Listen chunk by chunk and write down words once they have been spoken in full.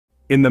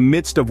In the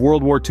midst of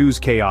World War II's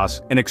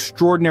chaos, an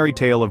extraordinary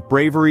tale of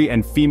bravery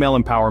and female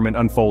empowerment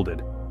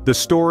unfolded. The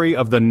story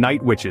of the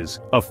Night Witches,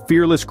 a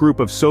fearless group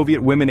of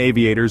Soviet women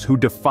aviators who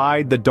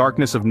defied the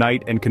darkness of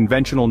night and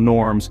conventional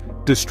norms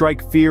to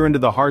strike fear into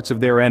the hearts of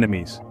their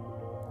enemies.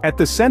 At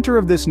the center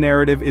of this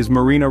narrative is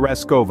Marina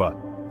Raskova,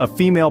 a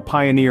female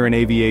pioneer in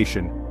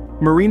aviation.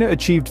 Marina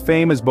achieved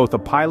fame as both a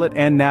pilot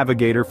and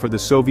navigator for the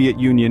Soviet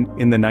Union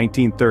in the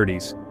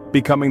 1930s,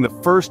 becoming the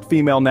first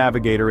female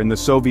navigator in the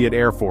Soviet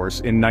Air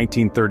Force in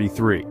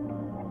 1933.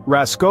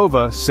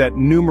 Raskova set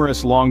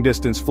numerous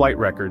long-distance flight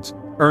records,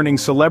 earning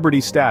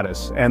celebrity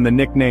status and the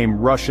nickname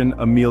Russian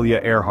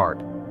Amelia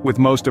Earhart, with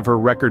most of her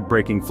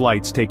record-breaking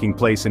flights taking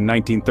place in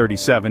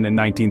 1937 and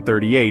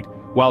 1938,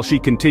 while she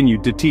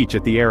continued to teach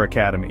at the Air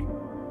Academy.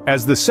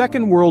 As the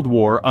Second World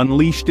War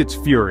unleashed its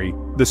fury,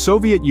 the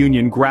Soviet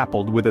Union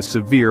grappled with a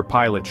severe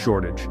pilot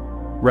shortage.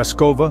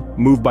 Raskova,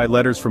 moved by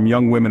letters from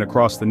young women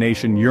across the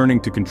nation yearning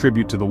to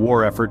contribute to the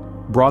war effort,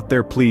 brought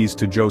their pleas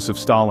to Joseph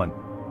Stalin.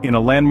 In a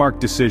landmark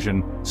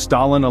decision,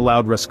 Stalin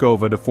allowed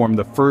Raskova to form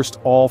the first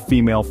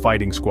all-female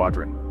fighting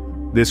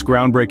squadron. This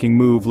groundbreaking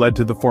move led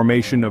to the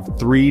formation of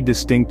 3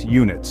 distinct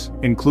units,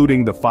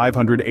 including the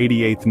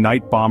 588th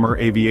Night Bomber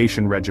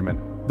Aviation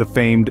Regiment, the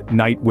famed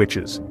Night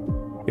Witches.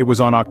 It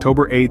was on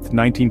October 8,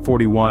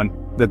 1941,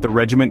 that the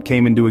regiment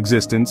came into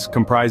existence,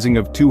 comprising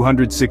of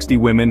 260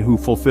 women who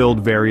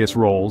fulfilled various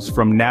roles,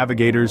 from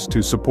navigators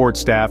to support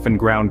staff and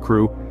ground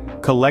crew,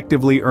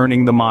 collectively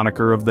earning the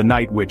moniker of the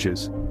Night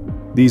Witches.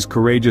 These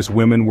courageous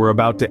women were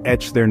about to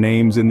etch their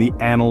names in the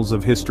annals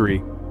of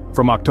history.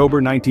 From October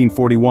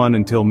 1941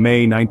 until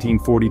May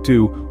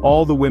 1942,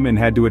 all the women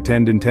had to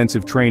attend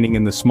intensive training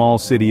in the small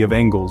city of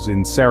Engels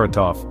in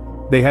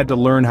Saratov. They had to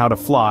learn how to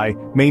fly,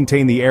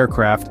 maintain the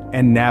aircraft,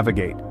 and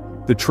navigate.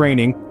 The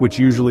training, which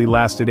usually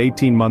lasted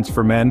 18 months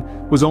for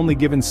men, was only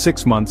given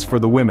 6 months for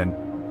the women.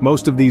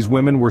 Most of these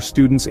women were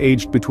students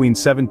aged between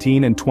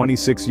 17 and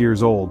 26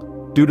 years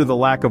old. Due to the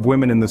lack of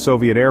women in the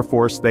Soviet Air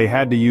Force, they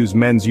had to use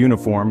men's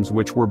uniforms,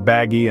 which were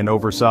baggy and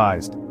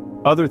oversized.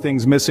 Other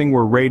things missing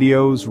were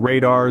radios,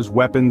 radars,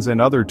 weapons,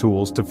 and other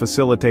tools to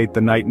facilitate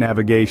the night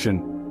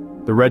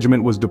navigation. The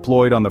regiment was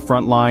deployed on the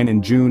front line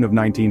in June of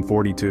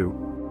 1942.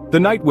 The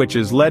Night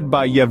Witches, led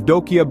by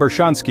Yevdokia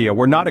Bershanskaya,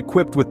 were not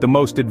equipped with the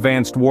most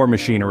advanced war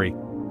machinery.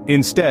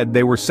 Instead,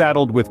 they were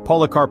saddled with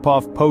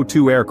Polikarpov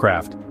Po-2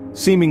 aircraft,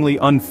 seemingly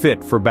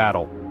unfit for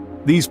battle.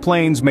 These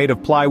planes, made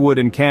of plywood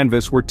and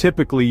canvas, were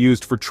typically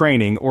used for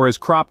training or as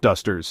crop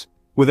dusters.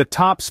 With a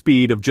top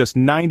speed of just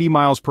 90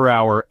 miles per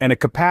hour and a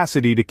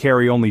capacity to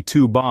carry only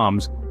 2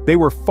 bombs, they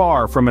were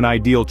far from an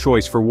ideal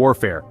choice for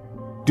warfare.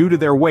 Due to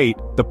their weight,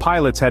 the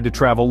pilots had to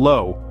travel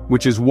low,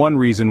 which is one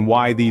reason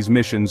why these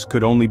missions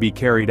could only be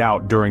carried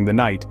out during the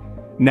night,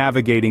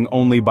 navigating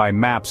only by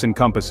maps and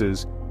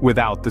compasses,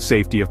 without the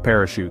safety of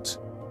parachutes.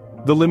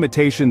 The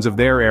limitations of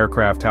their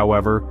aircraft,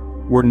 however,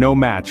 were no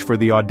match for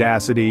the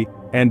audacity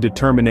and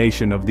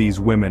determination of these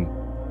women.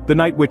 The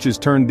Night Witches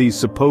turned these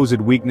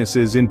supposed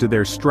weaknesses into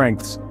their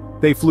strengths.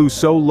 They flew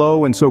so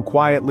low and so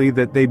quietly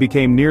that they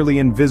became nearly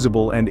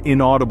invisible and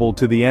inaudible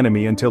to the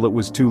enemy until it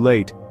was too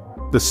late.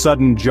 The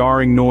sudden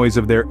jarring noise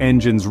of their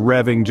engines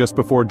revving just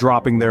before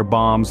dropping their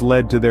bombs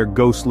led to their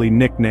ghostly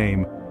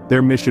nickname.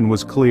 Their mission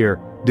was clear: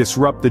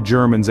 disrupt the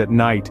Germans at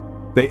night.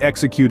 They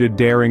executed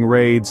daring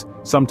raids,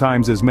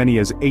 sometimes as many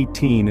as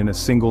 18 in a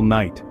single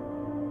night.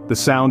 The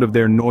sound of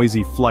their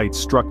noisy flight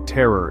struck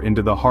terror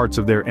into the hearts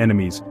of their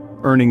enemies,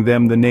 earning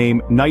them the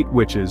name Night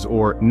Witches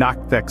or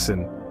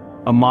Nachthexen,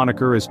 a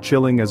moniker as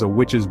chilling as a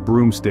witch's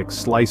broomstick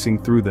slicing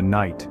through the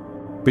night.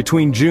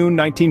 Between June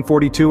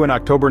 1942 and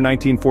October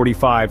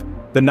 1945,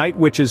 the Night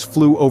Witches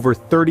flew over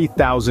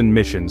 30,000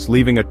 missions,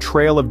 leaving a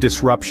trail of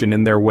disruption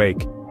in their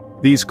wake.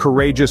 These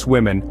courageous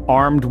women,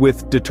 armed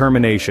with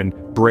determination,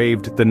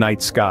 braved the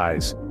night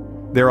skies.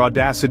 Their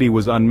audacity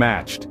was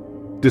unmatched.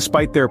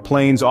 Despite their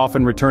planes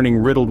often returning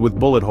riddled with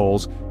bullet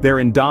holes, their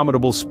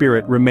indomitable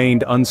spirit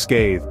remained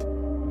unscathed.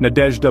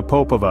 Nadezhda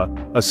Popova,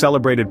 a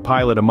celebrated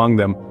pilot among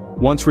them,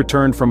 once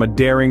returned from a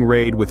daring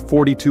raid with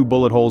 42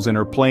 bullet holes in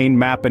her plane,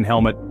 map and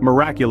helmet,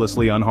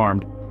 miraculously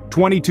unharmed.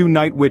 22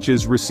 Night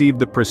Witches received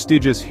the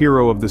prestigious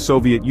Hero of the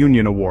Soviet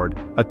Union Award,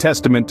 a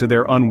testament to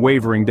their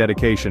unwavering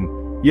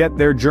dedication. Yet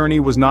their journey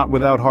was not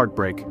without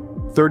heartbreak.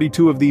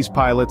 32 of these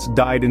pilots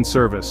died in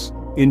service.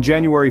 In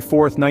January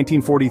 4,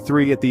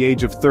 1943, at the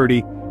age of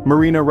 30,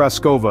 Marina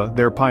Raskova,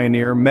 their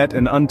pioneer, met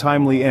an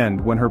untimely end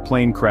when her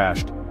plane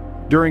crashed.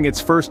 During its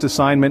first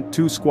assignment,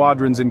 2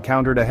 squadrons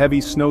encountered a heavy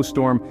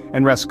snowstorm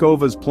and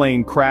Raskova's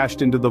plane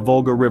crashed into the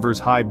Volga River's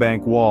high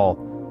bank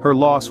wall. Her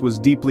loss was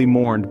deeply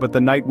mourned, but the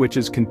Night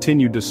Witches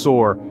continued to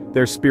soar,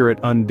 their spirit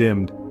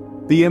undimmed.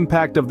 The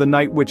impact of the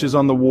Night Witches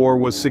on the war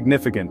was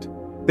significant.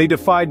 They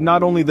defied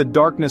not only the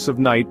darkness of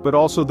night but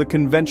also the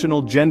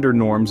conventional gender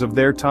norms of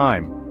their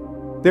time.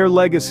 Their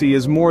legacy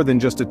is more than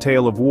just a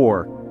tale of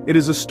war. It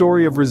is a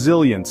story of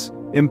resilience,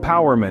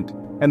 empowerment,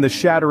 and the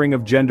shattering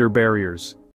of gender barriers.